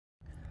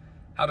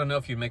I don't know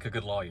if you'd make a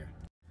good lawyer.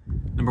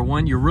 Number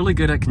one, you're really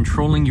good at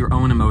controlling your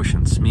own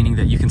emotions, meaning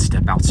that you can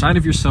step outside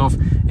of yourself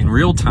in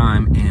real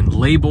time and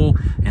label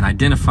and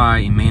identify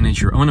and manage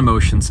your own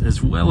emotions,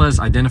 as well as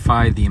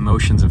identify the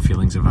emotions and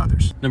feelings of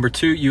others. Number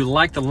two, you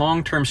like the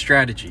long-term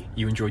strategy.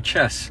 You enjoy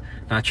chess,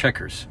 not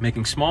checkers,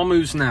 making small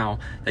moves now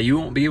that you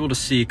won't be able to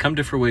see come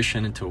to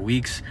fruition until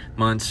weeks,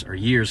 months, or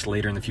years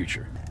later in the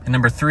future. And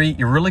number three,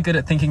 you're really good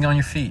at thinking on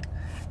your feet.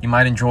 You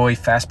might enjoy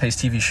fast-paced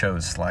TV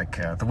shows like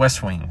The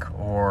West Wing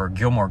or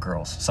Gilmore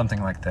Girls,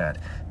 something like that.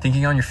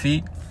 Thinking on your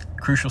feet,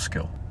 crucial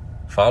skill.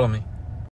 Follow me.